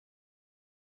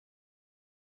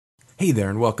Hey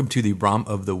there, and welcome to the ROM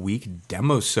of the Week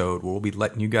Demosode, where we'll be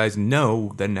letting you guys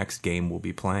know the next game we'll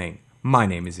be playing. My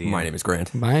name is Ian. My name is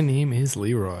Grant. My name is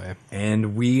Leroy.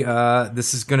 And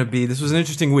this was an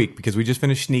interesting week because we just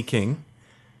finished Sneak King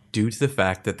due to the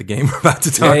fact that the game we're about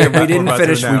to talk about. We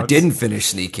didn't finish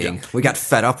Sneak King. Yeah. We got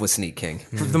fed up with Sneak King.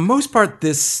 For the most part,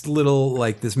 this little,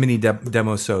 this mini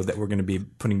demosode that we're going to be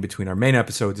putting between our main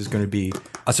episodes is going to be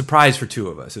a surprise for two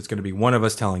of us. It's going to be one of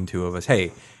us telling two of us,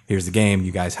 hey, here's the game,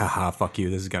 you guys, haha, fuck you,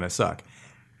 this is going to suck.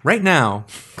 Right now,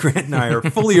 Grant and I are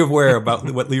fully aware about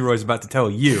what Leroy's about to tell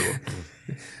you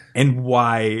and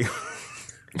why.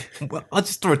 Well, I'll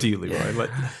just throw it to you, Leroy.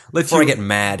 Before I get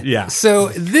mad. Yeah. So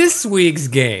this week's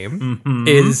game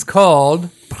is called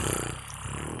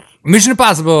Mission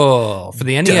Impossible for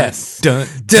the NES. Dun,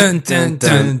 Dun dun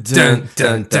dun dun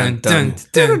dun dun dun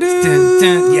dun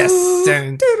dun.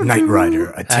 Yes. Knight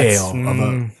Rider, a tale of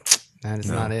a. That is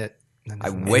not it.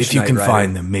 I wish If you Knight can Rider-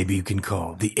 find them, maybe you can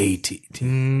call the AT.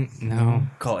 No.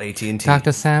 Call AT&T.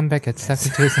 Dr. Sam Beckett stepped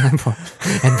into his lamp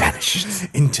and vanished.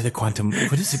 Into the quantum.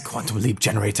 What is it? Quantum leap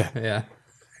generator. Yeah.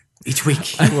 Each week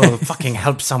he will fucking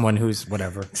help someone who's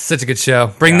whatever. Such a good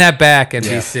show. Bring that back,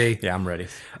 NBC. Yeah, I'm ready.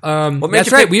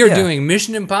 That's right. We are doing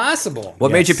Mission Impossible.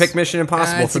 What made you pick Mission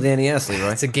Impossible for the NES,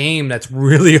 Leroy? It's a game that's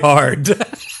really hard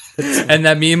and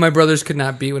that me and my brothers could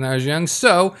not beat when I was young.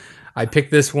 So I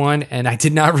picked this one, and I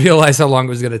did not realize how long it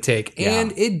was going to take.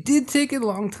 And it did take a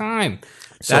long time.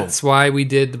 That's why we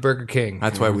did the Burger King.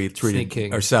 That's why we treated Sneak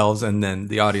King. ourselves and then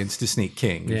the audience to Sneak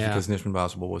King. Yeah. Because Mission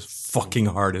Impossible was fucking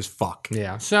hard as fuck.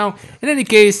 Yeah. So, in any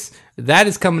case, that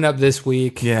is coming up this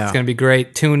week. Yeah. It's going to be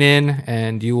great. Tune in,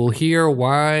 and you will hear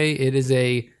why it is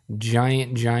a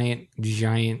giant hard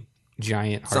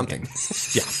Something. game.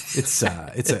 Yeah, it's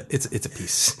a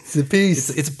piece. It's a piece.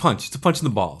 It's a punch. It's a punch in the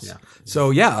balls. Yeah.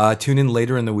 So tune in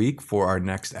later in the week for our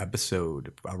next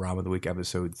episode, ROM of the Week,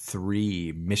 episode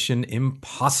 3, Mission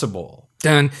Impossible.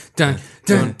 Dun dun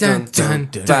dun dun dun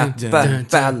dun dun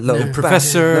dun.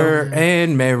 Professor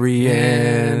and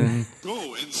Marianne.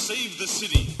 Go and save the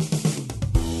city.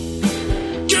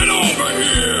 Get over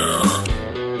here!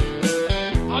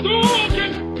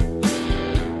 Hadouken!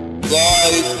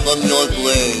 Live from North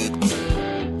Lake.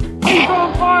 He's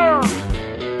on fire!